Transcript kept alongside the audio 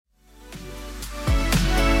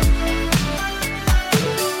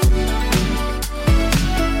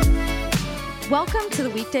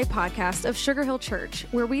Weekday podcast of Sugar Hill Church,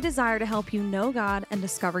 where we desire to help you know God and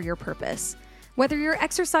discover your purpose. Whether you're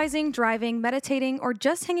exercising, driving, meditating, or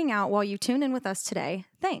just hanging out while you tune in with us today,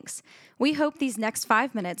 thanks. We hope these next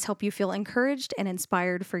 5 minutes help you feel encouraged and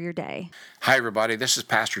inspired for your day. Hi, everybody. This is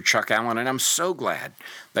Pastor Chuck Allen, and I'm so glad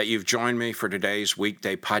that you've joined me for today's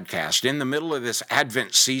Weekday podcast. In the middle of this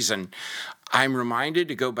Advent season, I'm reminded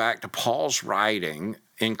to go back to Paul's writing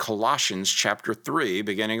in Colossians chapter 3,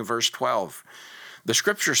 beginning of verse 12. The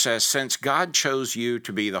scripture says, "Since God chose you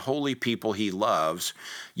to be the holy people he loves,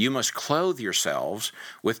 you must clothe yourselves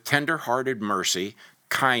with tender-hearted mercy,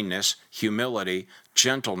 kindness, humility,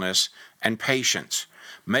 gentleness, and patience.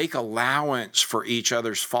 Make allowance for each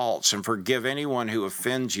other's faults and forgive anyone who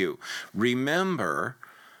offends you. Remember,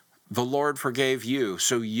 the Lord forgave you,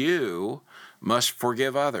 so you must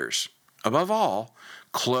forgive others. Above all,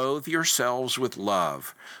 clothe yourselves with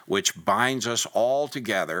love, which binds us all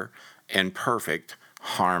together in perfect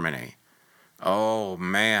harmony." Oh,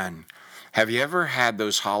 man. Have you ever had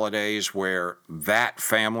those holidays where that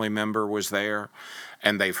family member was there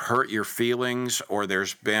and they've hurt your feelings, or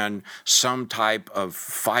there's been some type of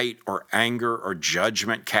fight or anger or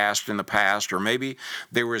judgment cast in the past, or maybe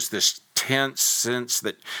there was this tense sense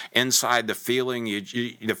that inside the feeling,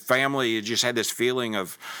 the family, you just had this feeling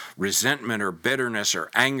of resentment or bitterness or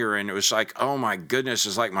anger, and it was like, oh my goodness,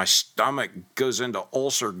 it's like my stomach goes into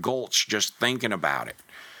ulcer gulch just thinking about it.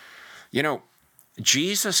 You know,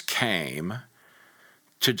 Jesus came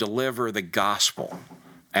to deliver the gospel,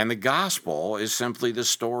 and the gospel is simply the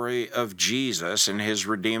story of Jesus and his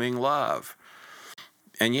redeeming love.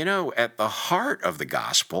 And you know, at the heart of the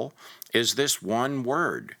gospel is this one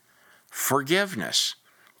word: forgiveness.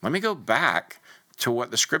 Let me go back to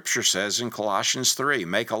what the scripture says in Colossians 3.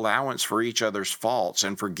 Make allowance for each other's faults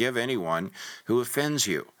and forgive anyone who offends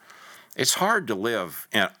you. It's hard to live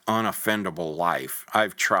an unoffendable life.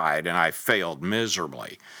 I've tried and I've failed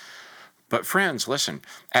miserably. But friends, listen,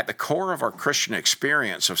 at the core of our Christian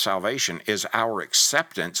experience of salvation is our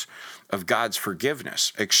acceptance of God's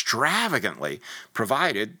forgiveness, extravagantly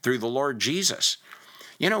provided through the Lord Jesus.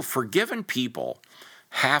 You know, forgiven people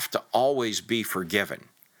have to always be forgiven.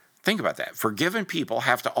 Think about that. Forgiven people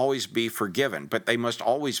have to always be forgiven, but they must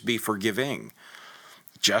always be forgiving.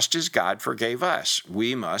 Just as God forgave us,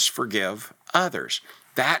 we must forgive others.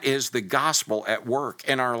 That is the gospel at work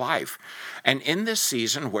in our life. And in this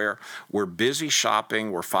season where we're busy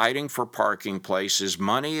shopping, we're fighting for parking places,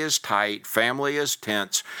 money is tight, family is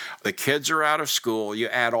tense, the kids are out of school, you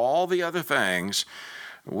add all the other things,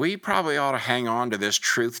 we probably ought to hang on to this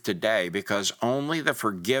truth today, because only the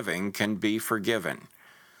forgiving can be forgiven.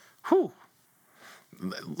 Whew.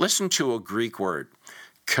 Listen to a Greek word,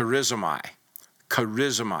 charizomai.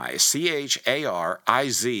 Charizomai,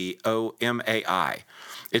 charizomai.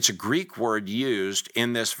 It's a Greek word used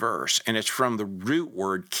in this verse, and it's from the root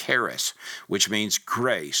word charis, which means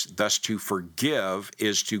grace. Thus, to forgive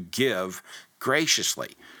is to give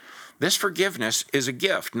graciously. This forgiveness is a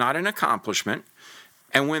gift, not an accomplishment.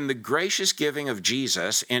 And when the gracious giving of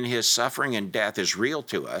Jesus in his suffering and death is real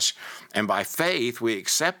to us, and by faith we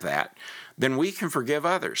accept that, then we can forgive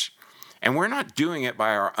others. And we're not doing it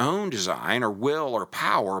by our own design or will or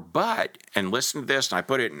power, but, and listen to this, and I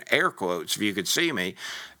put it in air quotes if you could see me,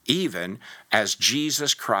 even as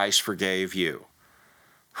Jesus Christ forgave you.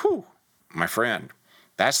 Whew, my friend,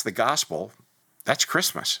 that's the gospel. That's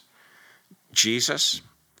Christmas. Jesus,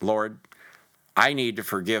 Lord, I need to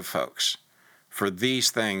forgive folks for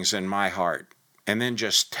these things in my heart, and then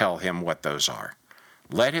just tell him what those are.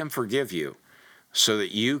 Let him forgive you so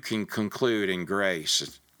that you can conclude in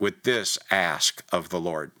grace with this ask of the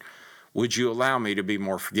Lord: would you allow me to be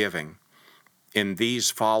more forgiving in these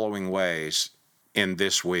following ways in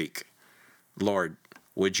this week? Lord,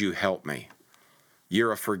 would you help me?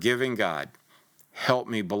 You're a forgiving God. Help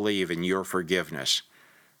me believe in your forgiveness,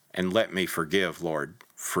 and let me forgive, Lord,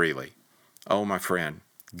 freely. Oh, my friend,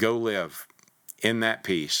 go live in that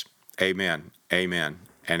peace. Amen, amen,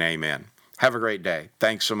 and amen. Have a great day.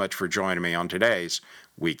 Thanks so much for joining me on today's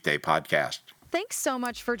Weekday podcast. Thanks so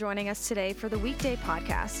much for joining us today for the Weekday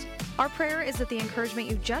podcast. Our prayer is that the encouragement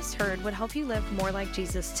you just heard would help you live more like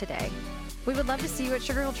Jesus today. We would love to see you at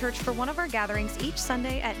Sugar Hill Church for one of our gatherings each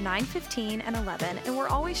Sunday at 9:15 and 11, and we're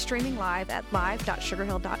always streaming live at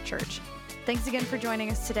live.sugarhill.church. Thanks again for joining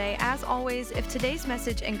us today. As always, if today's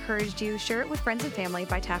message encouraged you, share it with friends and family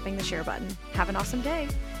by tapping the share button. Have an awesome day.